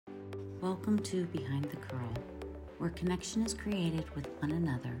Welcome to Behind the Curl, where connection is created with one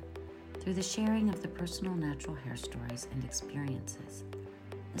another through the sharing of the personal natural hair stories and experiences,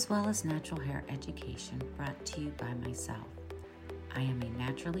 as well as natural hair education brought to you by myself. I am a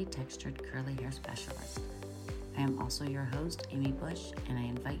naturally textured curly hair specialist. I am also your host, Amy Bush, and I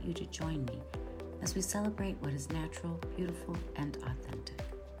invite you to join me as we celebrate what is natural, beautiful, and authentic.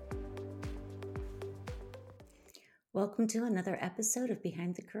 Welcome to another episode of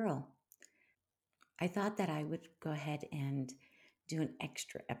Behind the Curl. I thought that I would go ahead and do an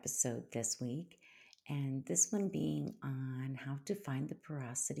extra episode this week, and this one being on how to find the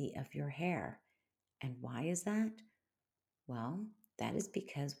porosity of your hair. And why is that? Well, that is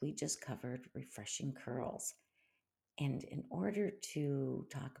because we just covered refreshing curls. And in order to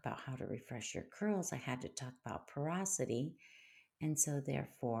talk about how to refresh your curls, I had to talk about porosity. And so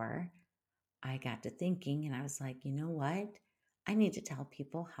therefore, I got to thinking and I was like, you know what? I need to tell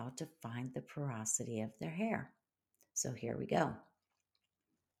people how to find the porosity of their hair. So here we go.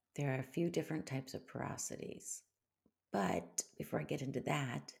 There are a few different types of porosities. But before I get into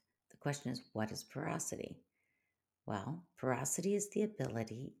that, the question is, what is porosity? Well, porosity is the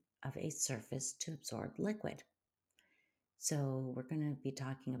ability of a surface to absorb liquid. So we're going to be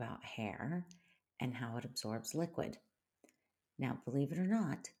talking about hair and how it absorbs liquid. Now, believe it or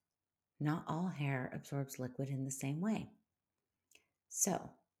not all hair absorbs liquid in the same way. So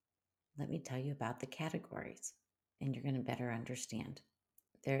let me tell you about the categories, and you're going to better understand.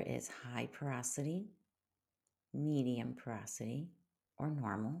 There is high porosity, medium porosity or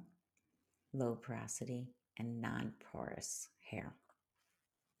normal, low porosity, and non-porous hair.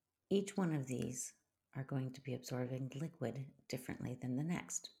 Each one of these are going to be absorbing liquid differently than the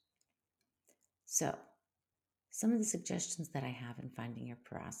next. So, some of the suggestions that I have in finding your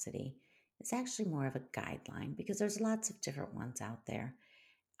porosity is actually more of a guideline because there's lots of different ones out there,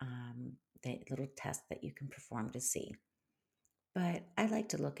 the little test that you can perform to see. But I like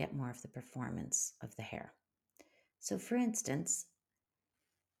to look at more of the performance of the hair. So for instance,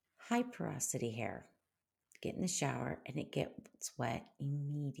 high porosity hair, get in the shower and it gets wet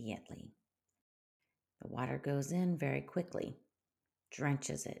immediately. The water goes in very quickly,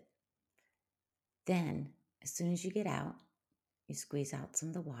 drenches it. Then, as soon as you get out, you squeeze out some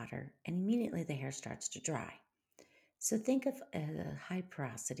of the water and immediately the hair starts to dry. So think of high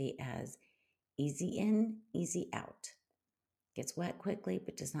porosity as easy in, easy out. Gets wet quickly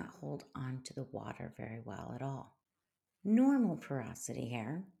but does not hold on to the water very well at all. Normal porosity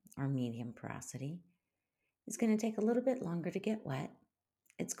hair, or medium porosity, is going to take a little bit longer to get wet.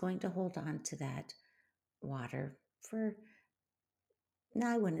 It's going to hold on to that water for,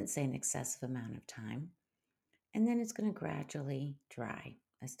 I wouldn't say an excessive amount of time. And then it's going to gradually dry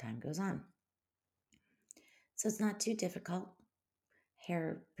as time goes on. So it's not too difficult.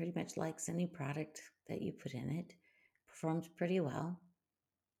 Hair pretty much likes any product that you put in it. Performs pretty well.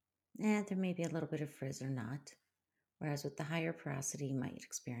 There may be a little bit of frizz or not. Whereas with the higher porosity, you might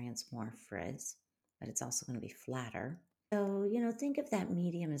experience more frizz, but it's also going to be flatter. So, think of that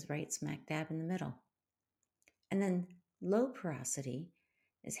medium as right smack dab in the middle. And then low porosity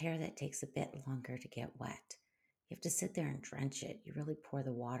is hair that takes a bit longer to get wet. You have to sit there and drench it. You really pour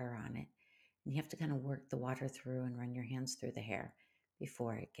the water on it. And you have to kind of work the water through and run your hands through the hair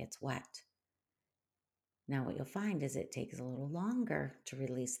before it gets wet. Now what you'll find is it takes a little longer to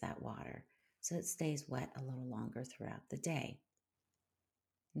release that water, so it stays wet a little longer throughout the day.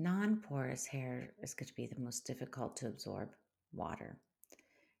 Non-porous hair is going to be the most difficult to absorb water.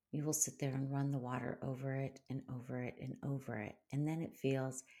 You will sit there and run the water over it and over it and over it, and then it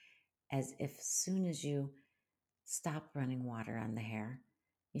feels as if as soon as you stop running water on the hair,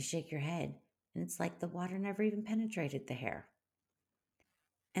 you shake your head, and it's like the water never even penetrated the hair.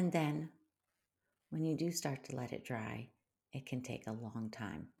 And then when you do start to let it dry, it can take a long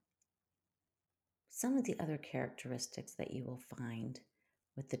time. Some of the other characteristics that you will find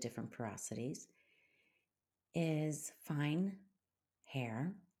with the different porosities is fine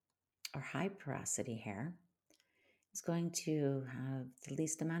hair or high porosity hair is going to have the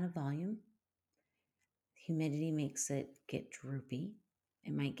least amount of volume. Humidity makes it get droopy.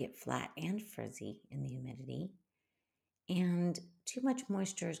 It might get flat and frizzy in the humidity. And too much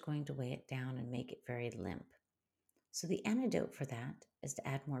moisture is going to weigh it down and make it very limp. So the antidote for that is to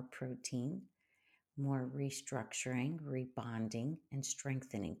add more protein, more restructuring, rebonding, and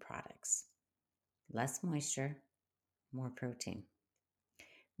strengthening products. Less moisture, more protein.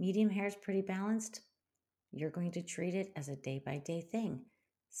 Medium hair is pretty balanced. You're going to treat it as a day-by-day thing.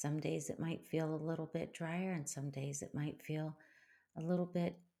 Some days it might feel a little bit drier, and some days it might feel a little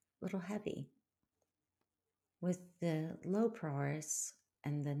heavy. With the low porous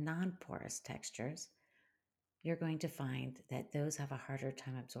and the non-porous textures, you're going to find that those have a harder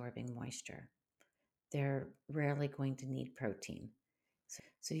time absorbing moisture. They're rarely going to need protein.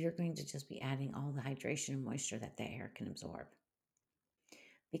 So you're going to just be adding all the hydration and moisture that the hair can absorb,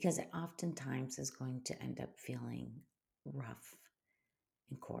 because it oftentimes is going to end up feeling rough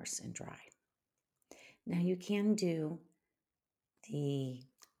and coarse and dry. Now you can do the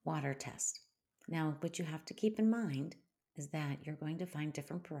water test. Now, what you have to keep in mind is that you're going to find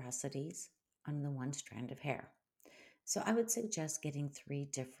different porosities on the one strand of hair. So I would suggest getting 3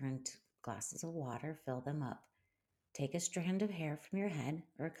 different glasses of water, fill them up, take a strand of hair from your head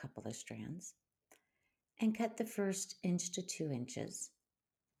or a couple of strands, and cut the first inch to 2 inches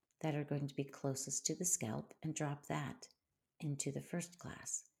that are going to be closest to the scalp and drop that into the first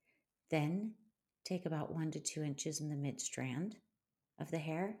glass. Then take about 1 to 2 inches in the mid strand of the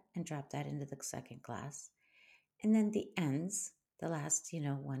hair and drop that into the second glass. And then the ends, the last,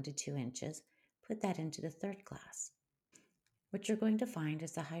 1 to 2 inches, put that into the third glass. What you're going to find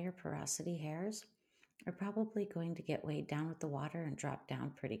is the higher porosity hairs are probably going to get weighed down with the water and drop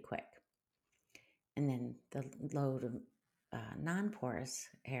down pretty quick. And then the low to non-porous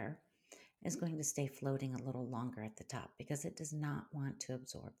hair is going to stay floating a little longer at the top because it does not want to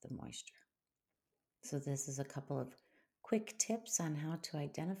absorb the moisture. So this is a couple of quick tips on how to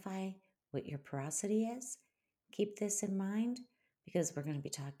identify what your porosity is. Keep this in mind because we're going to be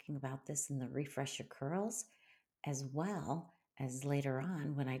talking about this in the Refresh Your Curls, as well as later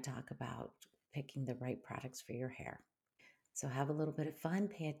on when I talk about picking the right products for your hair. So have a little bit of fun,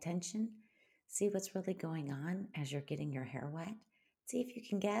 pay attention, see what's really going on as you're getting your hair wet, see if you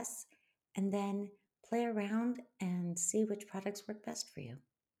can guess, and then play around and see which products work best for you.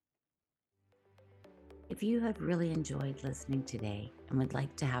 If you have really enjoyed listening today and would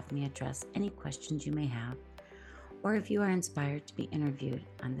like to have me address any questions you may have, or if you are inspired to be interviewed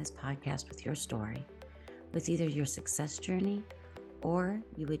on this podcast with your story, with either your success journey, or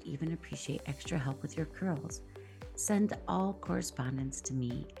you would even appreciate extra help with your curls, send all correspondence to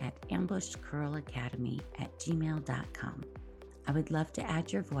me at ambushedcurlacademy@gmail.com. I would love to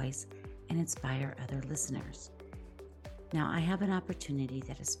add your voice and inspire other listeners. Now, I have an opportunity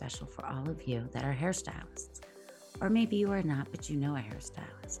that is special for all of you that are hairstylists, or maybe you are not, but you know a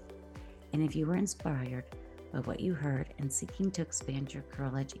hairstylist. And if you were inspired by what you heard and seeking to expand your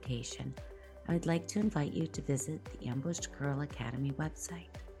curl education, I would like to invite you to visit the Ambushed Curl Academy website.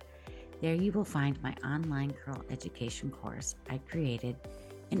 There you will find my online curl education course I created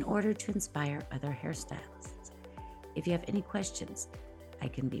in order to inspire other hairstylists. If you have any questions, I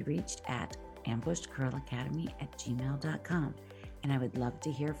can be reached at ambushedcurlacademy@gmail.com, and I would love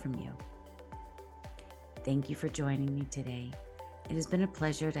to hear from you. Thank you for joining me today. It has been a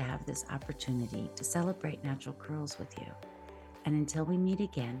pleasure to have this opportunity to celebrate natural curls with you. And until we meet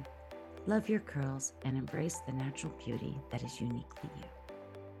again, love your curls and embrace the natural beauty that is uniquely you.